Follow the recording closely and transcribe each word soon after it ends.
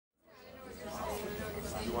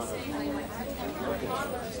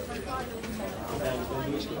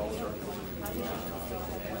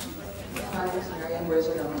Hi, I'm Marianne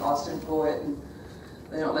Wizard. I'm an Austin poet, and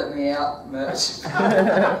they don't let me out much.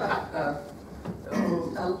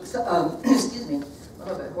 Excuse me, a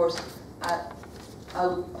little bit hoarse. A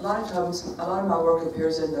lot of times, a lot of my work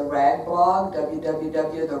appears in the RAG blog,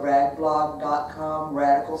 www.theragblog.com,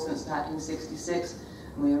 radical since 1966.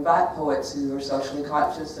 And we invite poets who are socially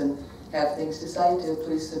conscious and have things to say to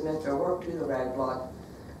please submit their work to the RAG blog.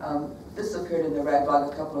 This appeared in the RAG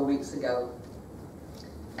blog a couple of weeks ago.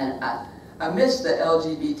 And I missed the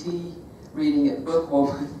LGBT reading at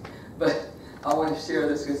Bookwoman, but I want to share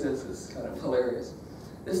this because this is kind of hilarious.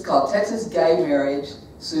 This is called Texas Gay Marriage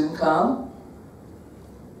Soon Come.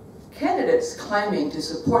 Candidates claiming to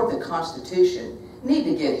support the Constitution need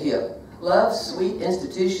to get hip. Love's sweet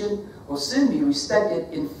institution will soon be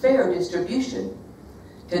respected in fair distribution.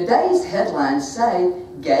 Today's headlines say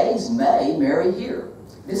gays may marry here.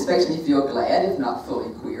 This makes me feel glad, if not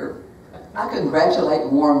fully queer. I congratulate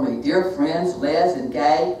warmly, dear friends, les and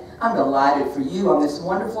gay. I'm delighted for you on this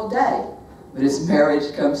wonderful day. But as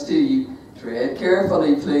marriage comes to you, tread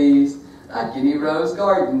carefully, please. Like any rose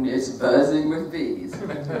garden, it's buzzing with bees.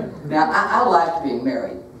 Now, I liked being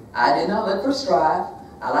married. I did not look for strife.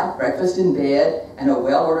 I liked breakfast in bed and a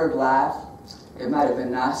well-ordered life. It might have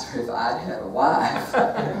been nicer if I'd had a wife.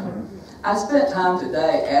 I spent time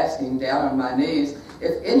today asking down on my knees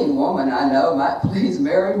if any woman I know might please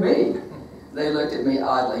marry me. They looked at me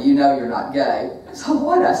oddly. You know you're not gay. So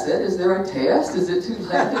what? I said, is there a test? Is it too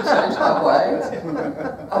late to change my ways?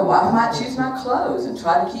 A wife might choose my clothes and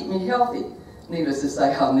try to keep me healthy. Needless to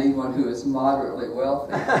say, I'll need one who is moderately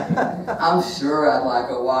wealthy. I'm sure I'd like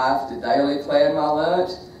a wife to daily plan my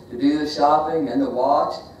lunch, to do the shopping and the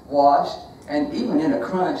wash, and even in a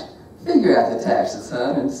crunch, figure out the taxes,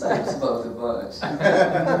 son, and save us both a bunch.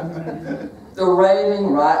 The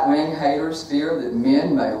raving right-wing haters fear that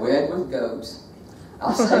men may wed with goats.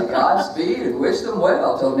 I'll say Godspeed and wish them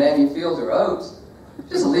well till Nanny fields her oats.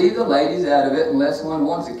 Just leave the ladies out of it unless one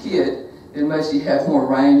wants a kid. Then may she have more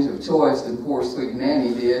range of choice than poor sweet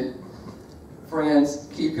Nanny did. Friends,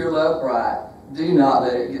 keep your love bright. Do not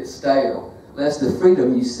let it get stale, lest the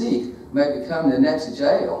freedom you seek may become the next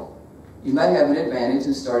jail. You may have an advantage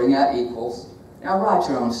in starting out equals. Now write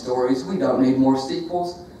your own stories. We don't need more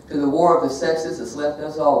sequels to the war of the sexes that's left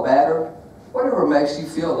us all battered. Whatever makes you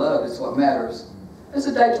feel loved is what matters. It's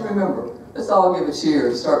a day to remember. Let's all give a cheer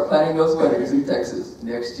and start planning those weddings in Texas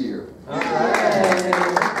next year. All right.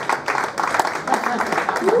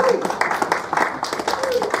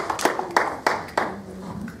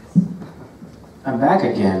 I'm back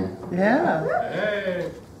again. Yeah.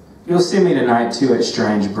 Hey. You'll see me tonight too at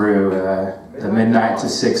Strange Brew, the midnight to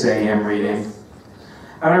 6 a.m. reading.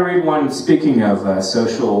 I'm going to read one, speaking of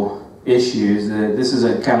social issues. This is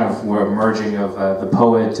a kind of merging of the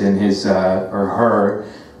poet and his or her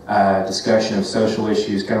discussion of social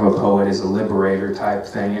issues. Kind of a poet is a liberator type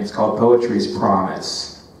thing. It's called Poetry's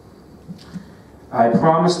Promise. I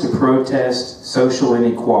promise to protest social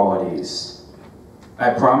inequalities.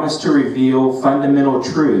 I promise to reveal fundamental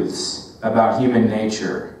truths about human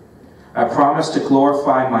nature. I promise to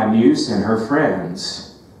glorify my muse and her friends.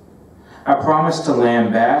 I promise to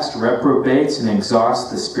lambast reprobates and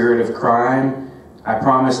exhaust the spirit of crime. I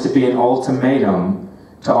promise to be an ultimatum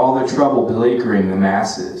to all the trouble beleaguering the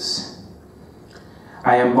masses.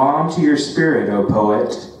 I am balm to your spirit, O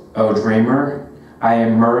poet, O dreamer. I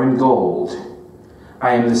am myrrh and gold.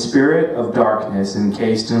 I am the spirit of darkness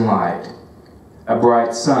encased in light, a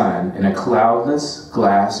bright sun in a cloudless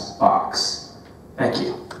glass box. Thank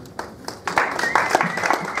you.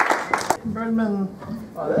 Birdman.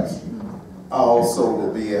 I also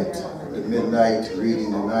will be at the midnight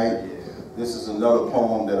reading tonight. This is another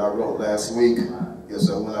poem that I wrote last week. Yes,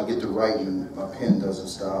 when I get to writing, my pen doesn't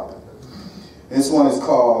stop. This one is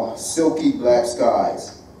called Silky Black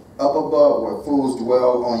Skies. Up above where fools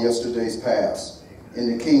dwell on yesterday's past,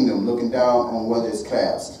 in the kingdom looking down on what is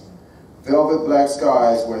cast. Velvet black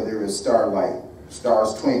skies where there is starlight,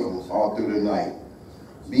 stars twinkle all through the night.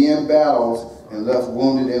 Being battled and left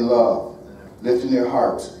wounded in love, lifting their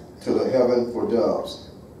hearts to the heaven for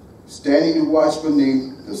doves. Standing to watch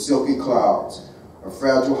beneath the silky clouds, a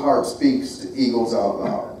fragile heart speaks to eagles out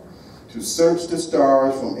loud. To search the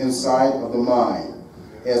stars from inside of the mind,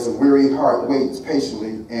 as a weary heart waits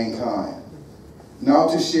patiently and kind. Now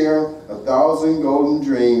to share 1,000 golden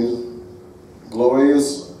dreams,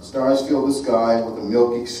 glorious stars fill the sky with a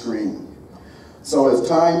milky scream. So as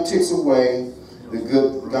time ticks away, the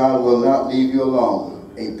good God will not leave you alone.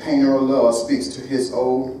 A painter of love speaks to his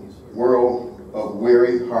old world of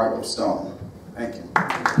weary heart of stone. Thank you.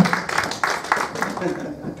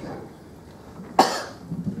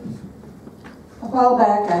 while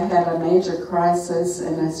back I had a major crisis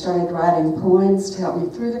and I started writing poems to help me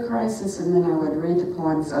through the crisis, and then I would read the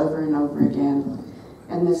poems over and over again.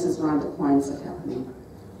 And this is one of the poems that helped me.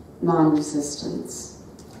 Non-resistance.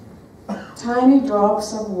 Tiny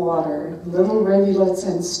drops of water, little rivulets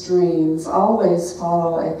and streams always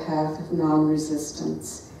follow a path of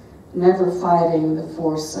non-resistance, never fighting the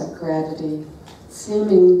force of gravity,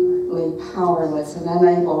 seemingly powerless and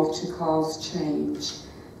unable to cause change.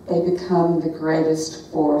 They become the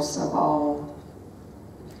greatest force of all.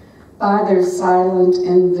 By their silent,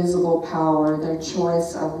 invisible power, their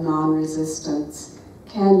choice of non-resistance,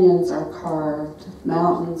 canyons are carved,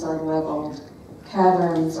 mountains are leveled,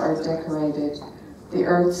 caverns are decorated, the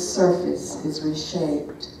earth's surface is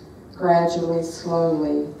reshaped. Gradually,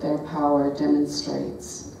 slowly, their power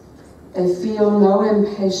demonstrates. They feel no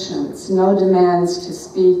impatience, no demands to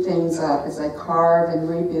speed things up as they carve and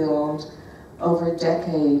rebuild over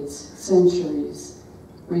decades, centuries,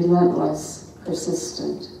 relentless,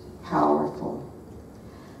 persistent, powerful.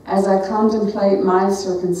 As I contemplate my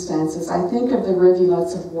circumstances, I think of the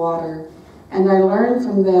rivulets of water, and I learn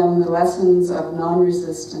from them the lessons of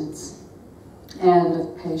non-resistance and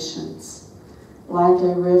of patience. Like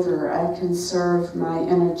a river, I conserve my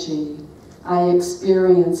energy. I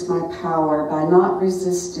experience my power by not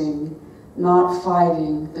resisting, not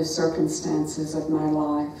fighting the circumstances of my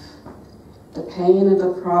life. The pain of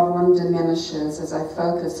the problem diminishes as I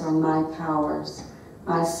focus on my powers,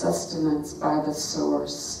 my sustenance by the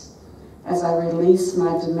source. As I release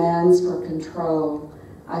my demands for control,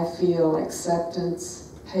 I feel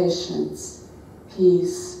acceptance, patience,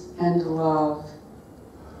 peace, and love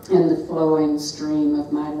in the flowing stream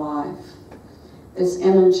of my life. This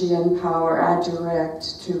energy and power I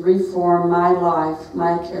direct to reform my life,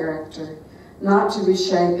 my character, not to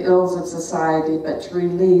reshape ills of society, but to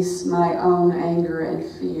release my own anger and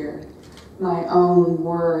fear, my own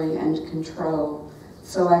worry and control,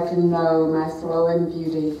 so I can know my flowing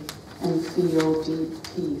beauty and feel deep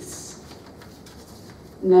peace.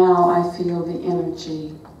 Now I feel the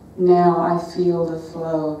energy. Now I feel the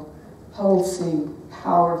flow, pulsing,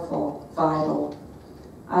 powerful, vital.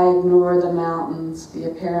 I ignore the mountains,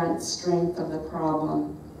 the apparent strength of the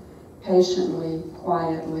problem. Patiently,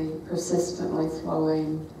 quietly, persistently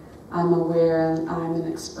flowing, I'm aware I'm an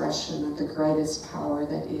expression of the greatest power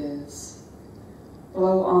that is.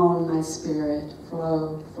 Flow on, my spirit,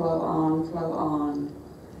 flow, flow on,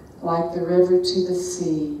 like the river to the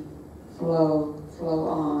sea, flow, flow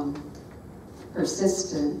on.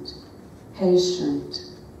 Persistent, patient,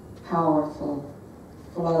 powerful,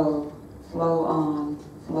 flow, flow on,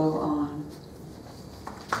 flow on.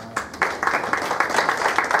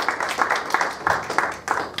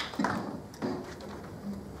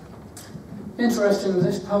 Interesting,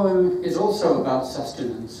 this poem is also about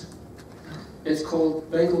sustenance. It's called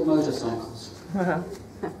Bagel Motorcycles. I'm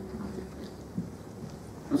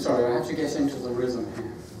sorry, I have to get into the rhythm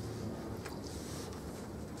here.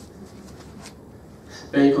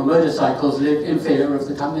 Bagel motorcycles live in fear of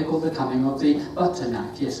the time they call the coming of the butter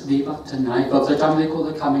knife. Yes, the butter knife, of the time they call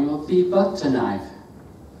the coming of the butter knife.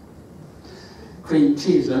 Cream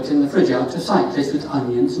cheese lurks in the fridge out of sight, laced with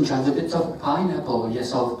onions and chives of bits of pineapple.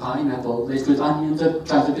 Yes, of pineapple, laced with onions and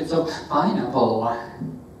chives of bits of pineapple.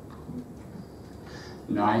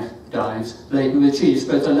 Knife dives, laden with cheese,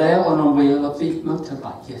 spreads a layer on one wheel of the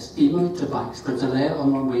motorbike. Yes, the motorbike spreads a layer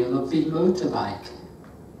on one wheel of the motorbike.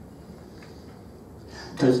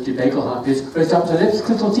 Toasted bagel harpies raised up to lips,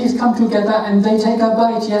 crystal teeth come together and they take a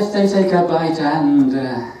bite. Yes, they take a bite and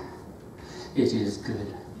it is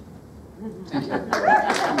good. Thank you.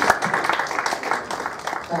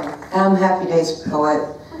 I'm Happy Days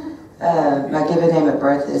poet. My given name at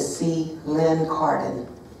birth is C. Lynn Carden.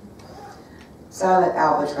 Silent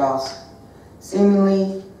albatross.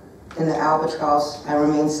 Seemingly in the albatross, I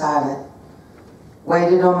remain silent.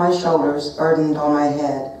 Weighted on my shoulders, burdened on my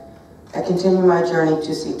head, I continue my journey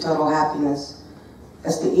to seek total happiness.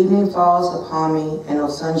 As the evening falls upon me and no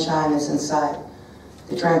sunshine is in sight,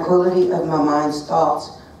 the tranquility of my mind's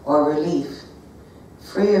thoughts are a relief.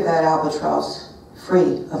 Free of that albatross,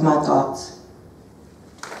 free of my thoughts.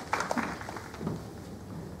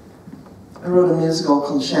 I wrote a musical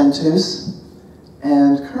called Chanteuse,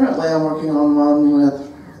 and currently I'm working on one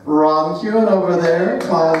with Ron Hewen over there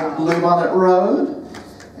called Bluebonnet Road.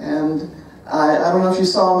 And I don't know if you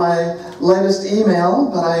saw my latest email,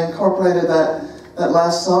 but I incorporated that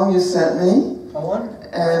last song you sent me.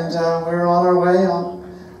 And we're on our way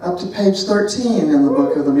up to page 13 in the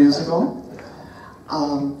book of the musical.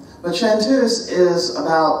 But Chanteuse is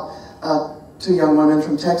about two young women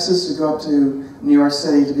from Texas who go up to New York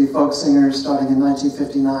City to be folk singers starting in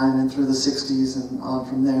 1959 and through the 60s and on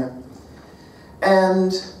from there.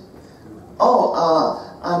 And,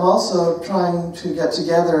 I'm also trying to get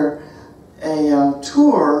together a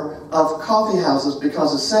tour of coffee houses,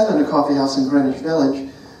 because it's set in a coffee house in Greenwich Village.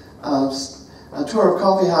 A tour of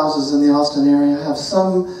coffee houses in the Austin area. Have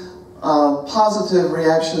some positive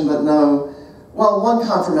reaction, but no, well, one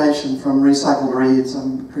confirmation from Recycled Reeds.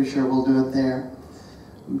 I'm pretty sure we'll do it there.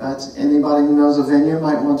 But anybody who knows a venue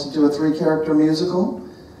might want to do a 3-character musical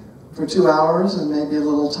for 2 hours, and maybe a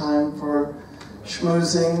little time for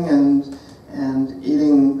schmoozing and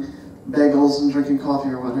eating bagels and drinking coffee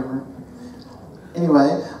or whatever.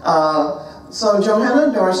 Anyway, so Johanna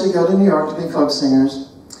and Darcy go to New York to be folk singers,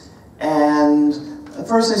 and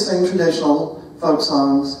first they sing traditional folk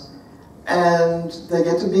songs, and they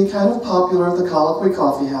get to be kind of popular at the Colloquy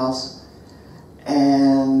Coffee House,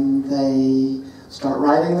 and they start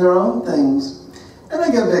writing their own things, and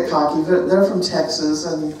they get a bit cocky. They're from Texas,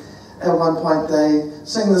 and at one point they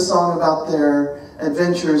sing the song about their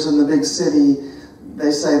adventures in the big city.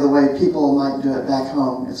 They say the way people might do it back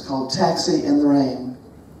home. It's called Taxi in the Rain.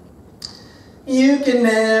 You can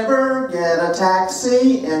never get a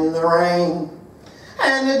taxi in the rain,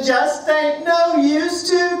 and it just ain't no use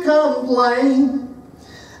to complain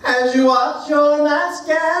as you watch your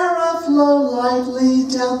mascara flow lightly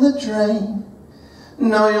down the drain.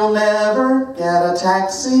 No, you'll never get a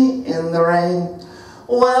taxi in the rain.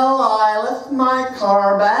 Well, I left my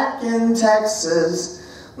car back in Texas.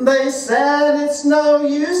 They said it's no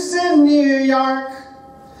use in New York,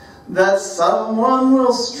 that someone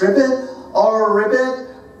will strip it or rip it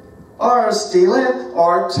or steal it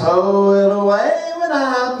or tow it away when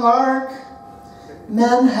I park.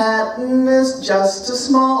 Manhattan is just a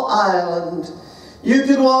small island. You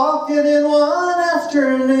could walk it in one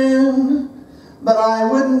afternoon, but I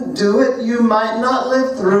wouldn't do it. You might not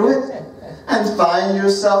live through it and find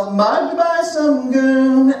yourself mugged by some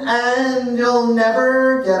goon, and you'll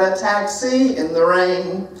never get a taxi in the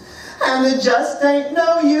rain. And it just ain't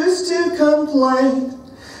no use to complain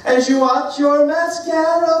as you watch your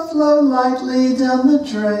mascara flow lightly down the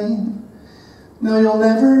drain. No, you'll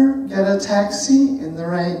never get a taxi in the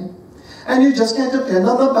rain. And you just can't depend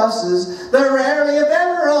on the buses. They're rarely if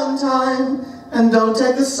ever on time. And don't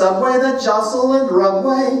take the subway, that jostle and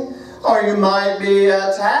rubway, or you might be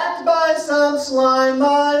attacked by some slime,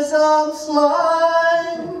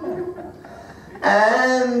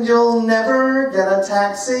 And you'll never get a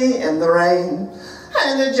taxi in the rain.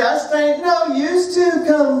 And it just ain't no use to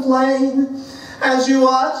complain as you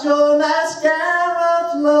watch your mascara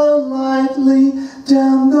flow lightly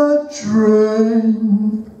down the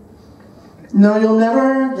drain. No, you'll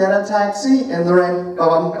never get a taxi in the rain.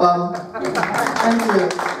 Bum, bum. Thank you.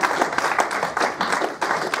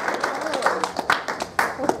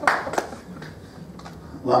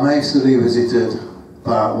 Lamesa Revisited,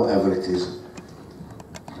 part whatever it is.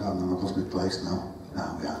 I don't know, I've lost my place now.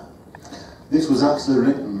 Now we are. This was actually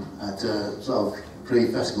written at a sort of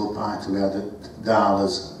pre-festival party we had at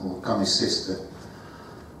Darla's, Connie's sister.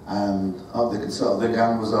 And the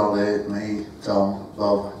gang was all there, me, Tom,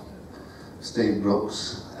 Bob, Steve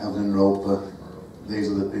Brooks, Evelyn Roper. These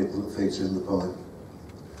are the people that feature in the poem.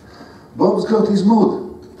 Bob's got his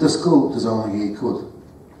mud to sculpt as only he could.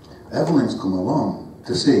 Evelyn's come along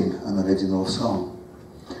to sing an original song.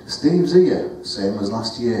 Steve's here, same as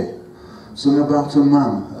last year, sung about a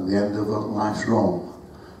man at the end of life's roam,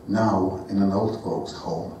 now in an old folks'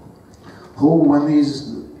 home, who, when he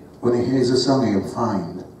hears a song he'll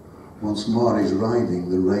find, once more is riding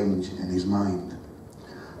the range in his mind.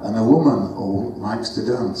 And a woman who likes to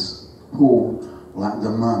dance, who, like the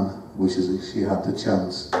man, wishes she had the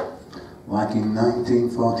chance, like in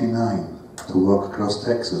 1949, to walk across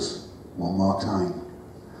Texas one more time.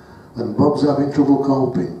 And Bob's having trouble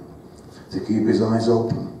coping to keep his eyes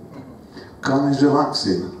open. Connie's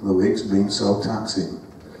relaxing, the week's been so taxing.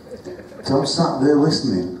 Tom's sat there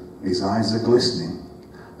listening, his eyes are glistening,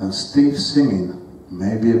 and Steve's singing,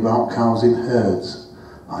 maybe about cows in herds.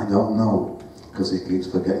 I don't know, because he keeps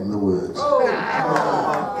forgetting the words.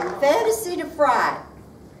 And fantasy to fright.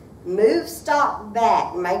 Move, stop,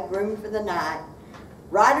 back, make room for the night.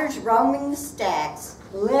 Riders roaming the stacks,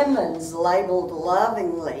 lemons labeled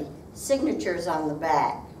lovingly, signatures on the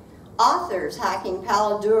back. Authors hiking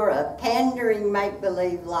Paladura, pandering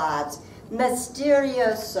make-believe lives,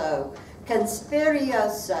 mysterioso,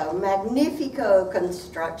 conspirioso, magnifico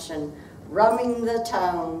construction, roaming the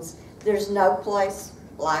tones. There's no place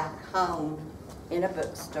like home in a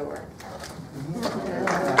bookstore.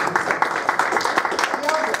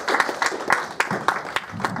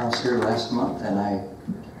 house here last month, and I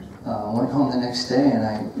went home the next day,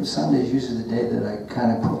 and Sunday's usually the day that I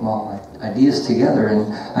kind of put all my ideas together,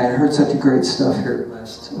 and I had heard such great stuff here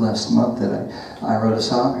last month that I wrote a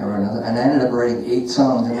song, I wrote another, and I ended up writing 8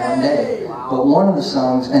 songs in one day. Wow. But one of the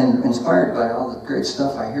songs, and inspired by all the great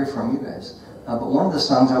stuff I hear from you guys, but one of the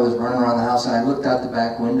songs I was running around the house, and I looked out the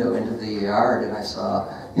back window into the yard, and I saw,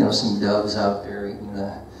 you know, some doves out there eating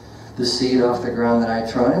the seed off the ground that I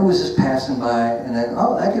thrown. It was just passing by, and then,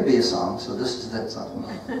 oh, that could be a song, so this is that song.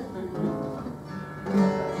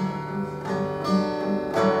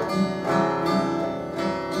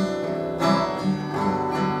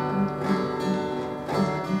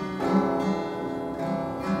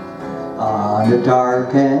 On a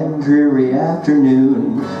dark and dreary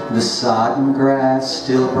afternoon, the sodden grass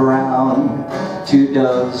still brown, 2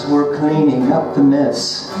 doves were cleaning up the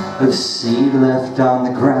mess of seed left on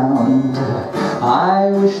the ground.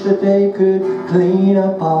 I wish that they could clean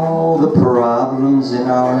up all the problems in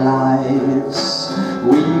our lives.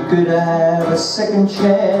 We could have a second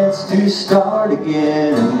chance to start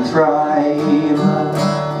again and thrive.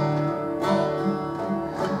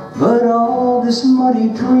 But all this muddy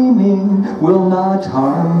dreaming will not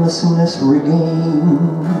harmlessness regain.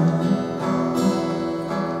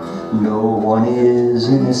 No one is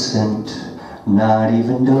innocent, not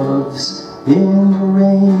even doves in the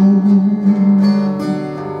rain.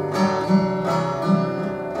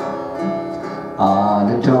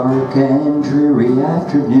 On a dark and dreary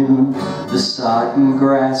afternoon, the sodden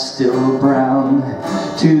grass still brown,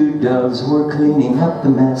 2 doves were cleaning up the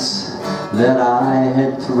mess that I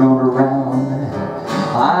had thrown around.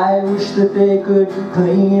 I wish that they could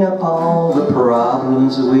clean up all the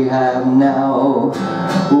problems we have now.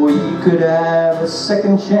 We could have a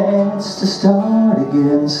second chance to start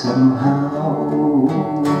again somehow.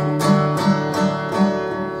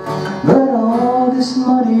 But all this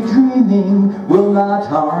muddy dreaming will not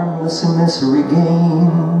harmlessness regain.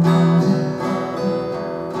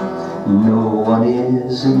 No one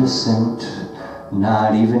is innocent,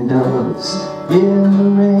 not even doves in the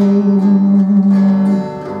rain.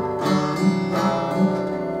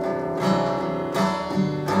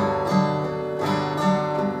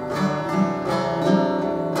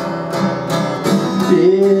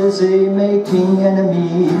 Busy making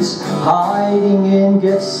enemies, hiding in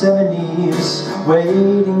Gethsemane's,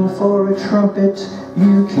 waiting for a trumpet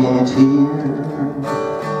you can't hear.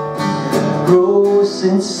 Gross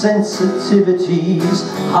insensitivities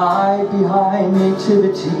hide behind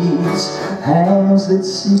nativities. Hands that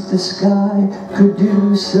seek the sky could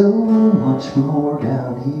do so much more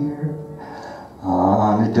down here.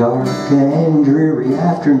 On a dark and dreary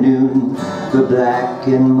afternoon, the black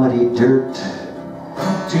and muddy dirt,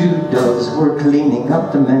 2 doves were cleaning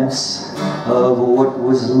up the mess of what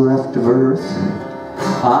was left of earth.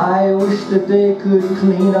 I wish that they could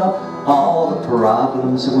clean up all the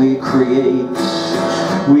problems we create.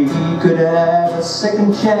 We could have a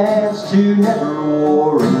second chance to never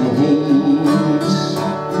war and hate.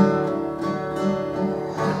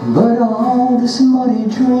 But all this muddy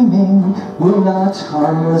dreaming will not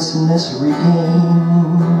harmlessness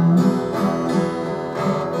regain.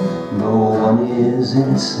 No one is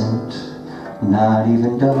innocent, not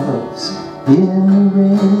even doves in the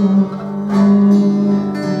rain.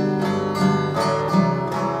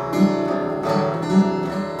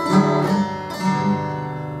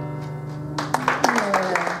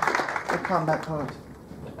 Combat poet.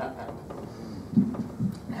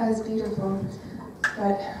 That was beautiful.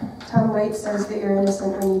 But Tom Waits says that you're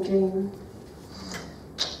innocent when you dream.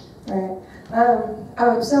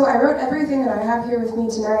 Alright. So I wrote everything that I have here with me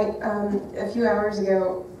tonight. A few hours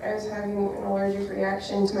ago, I was having an allergic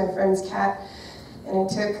reaction to my friend's cat, and I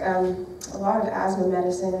took a lot of asthma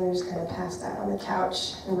medicine, and I just kind of passed out on the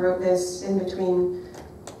couch and wrote this in between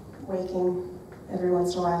waking every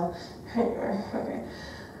once in a while. Okay.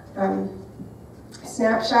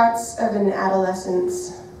 Snapshots of an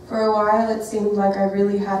adolescence. For a while, it seemed like I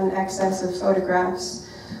really had an excess of photographs.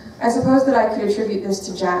 I suppose that I could attribute this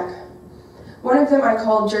to Jack. One of them I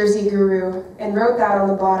called Jersey Guru, and wrote that on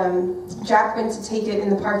the bottom. Jack went to take it in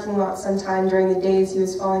the parking lot sometime during the days he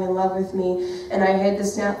was falling in love with me, and I hid the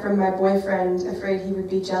snap from my boyfriend, afraid he would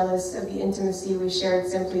be jealous of the intimacy we shared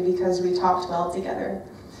simply because we talked well together.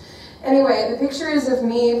 Anyway, the picture is of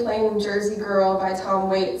me playing Jersey Girl by Tom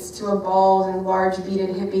Waits to a bald and large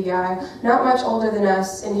beaded hippie guy, not much older than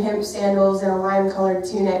us, in hemp sandals and a lime-colored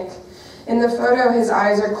tunic. In the photo, his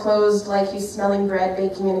eyes are closed like he's smelling bread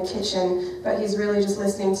baking in a kitchen, but he's really just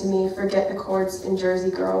listening to me forget the chords in Jersey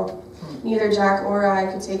Girl. Neither Jack or I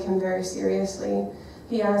could take him very seriously.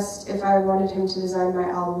 He asked if I wanted him to design my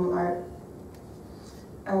album art.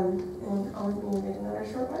 And I'll read another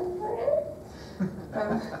short one.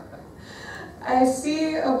 I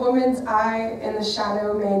see a woman's eye in the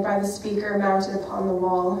shadow made by the speaker mounted upon the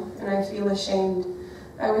wall, and I feel ashamed.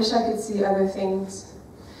 I wish I could see other things.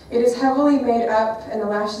 It is heavily made up, and the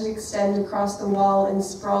lashes extend across the wall in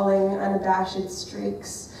sprawling, unabashed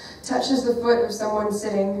streaks. Touches the foot of someone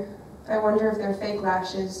sitting. I wonder if they're fake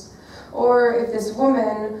lashes. Or if this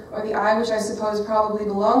woman, or the eye which I suppose probably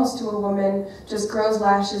belongs to a woman, just grows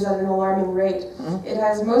lashes at an alarming rate. It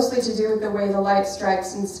has mostly to do with the way the light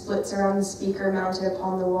strikes and splits around the speaker mounted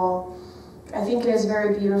upon the wall. I think it is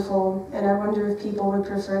very beautiful, and I wonder if people would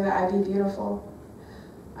prefer that I be beautiful.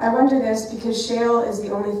 I wonder this because shale is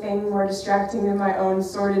the only thing more distracting than my own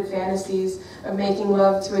sordid fantasies of making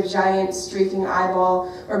love to a giant streaking eyeball,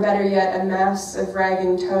 or better yet, a mass of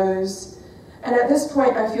ragging toes. And at this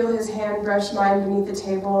point, I feel his hand brush mine beneath the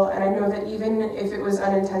table, and I know that even if it was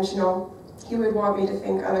unintentional, he would want me to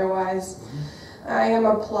think otherwise. I am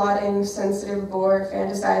a plodding, sensitive bore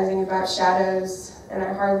fantasizing about shadows, and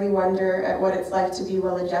I hardly wonder at what it's like to be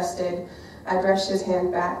well-adjusted. I brush his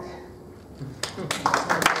hand back.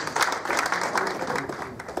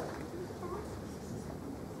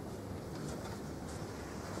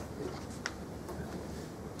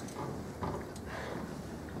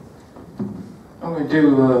 I'm going to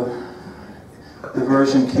do the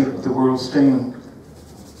version Keep the World Stinging,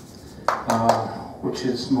 which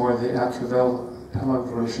is more the a cappella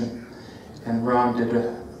version. And Ron did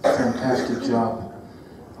a fantastic job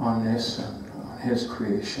on this and on his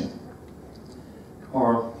creation.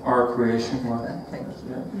 Or our creation, well,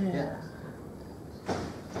 yeah.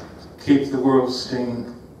 Keep the world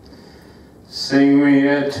stinging. Sing me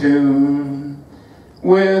a tune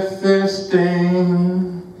with the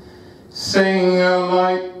sting. Sing a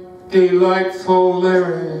light, delightful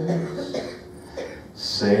lyrics,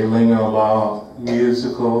 sailing along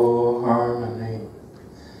musical harmony.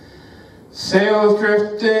 Sails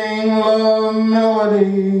drifting love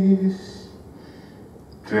melodies,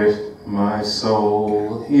 drift my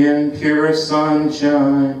soul in pure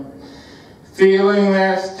sunshine, feeling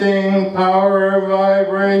that sting power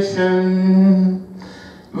vibration,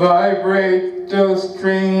 vibrate those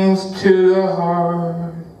strings to the heart.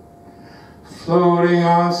 Floating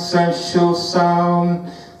on sensual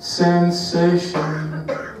sound sensation.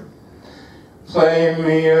 Play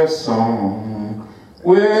me a song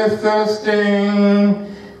with a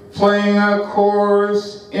sting, playing a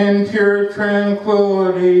chorus in pure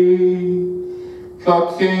tranquility,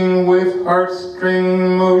 plucking with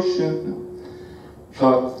heartstring motion,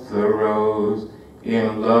 pluck the rose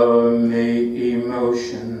in lovely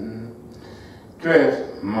emotion.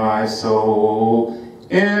 Drift my soul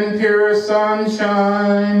in pure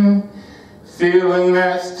sunshine, feeling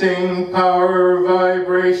that sting power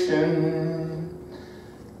vibration,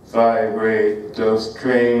 vibrate those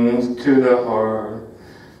strings to the heart,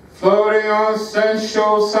 floating on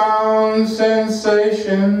sensual sound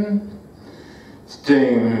sensation,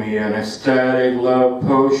 sting me an ecstatic love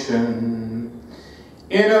potion,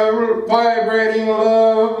 in a vibrating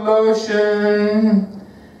love lotion,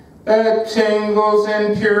 that tingles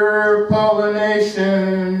in pure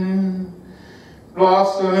pollination,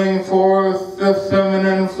 blossoming forth the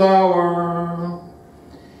feminine flower,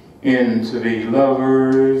 into be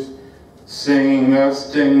lovers, singing a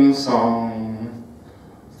sting song,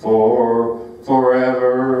 for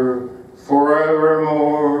forever,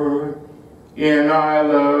 forevermore, in I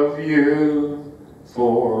love you,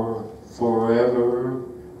 for forever,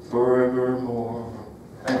 forevermore.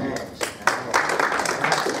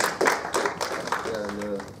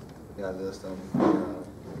 Got a little something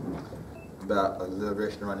about a little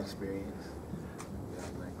restaurant experience.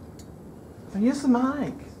 Use the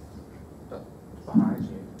mic. Behind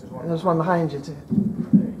you. There's one behind you too.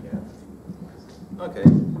 There you go. Okay.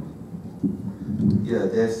 Yeah,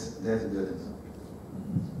 that's good.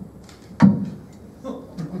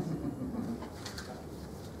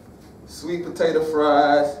 Sweet potato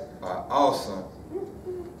fries are awesome.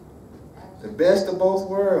 The best of both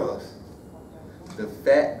worlds. The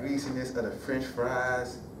fat greasiness of the French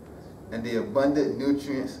fries and the abundant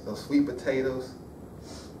nutrients of sweet potatoes.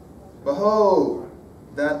 Behold,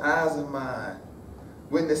 thine eyes of mine,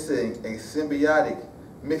 witnessing a symbiotic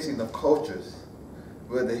mixing of cultures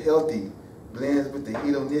where the healthy blends with the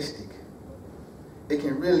hedonistic. It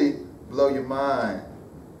can really blow your mind,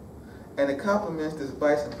 and it complements this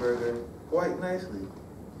bison burger quite nicely.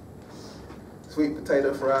 Sweet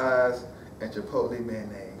potato fries and chipotle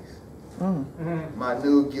mayonnaise. My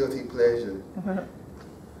new guilty pleasure.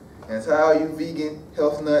 And to all you vegan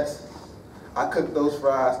health nuts, I cook those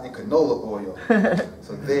fries in canola oil.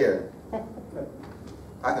 So there.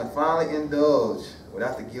 I can finally indulge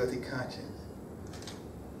without the guilty conscience.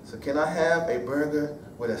 So can I have a burger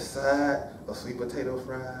with a side of sweet potato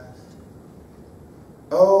fries?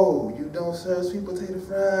 Oh, you don't serve sweet potato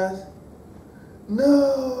fries? No!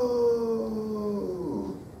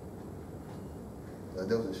 So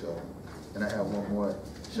that was a short one. And I have one more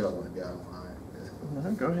short one if y'all don't mind.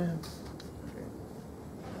 No, go ahead. Okay.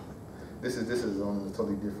 This is on a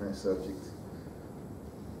totally different subject.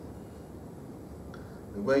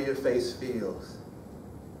 The way your face feels,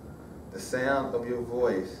 the sound of your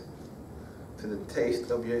voice, to the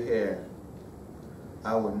taste of your hair.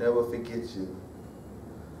 I will never forget you,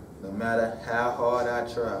 no matter how hard I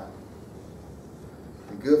try.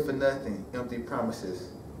 The good for nothing, empty promises.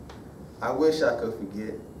 I wish I could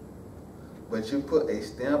forget, but you put a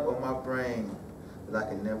stamp on my brain that I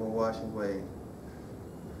can never wash away.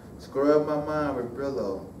 Scrub my mind with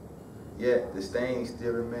Brillo, yet the stain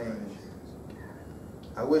still remains.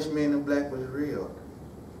 I wish Men in Black was real.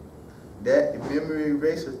 That memory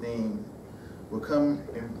eraser theme will come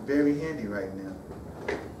in very handy right now.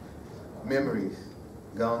 Memories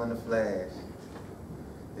gone in a flash.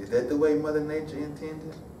 Is that the way Mother Nature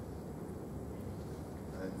intended?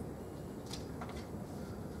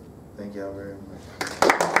 Thank y'all very much.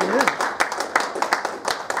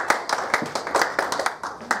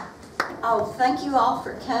 Oh, thank you all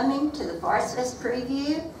for coming to the Forest Fest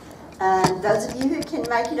preview. Those of you who can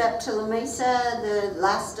make it up to Lamesa the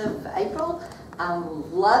last of April, I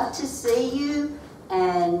would love to see you,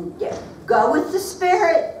 and go with the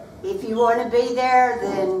spirit. If you want to be there,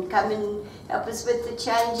 then come and help us with the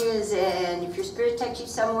changes, and if your spirit takes you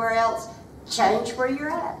somewhere else, change where you're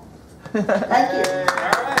at. Thank you. All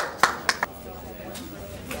right.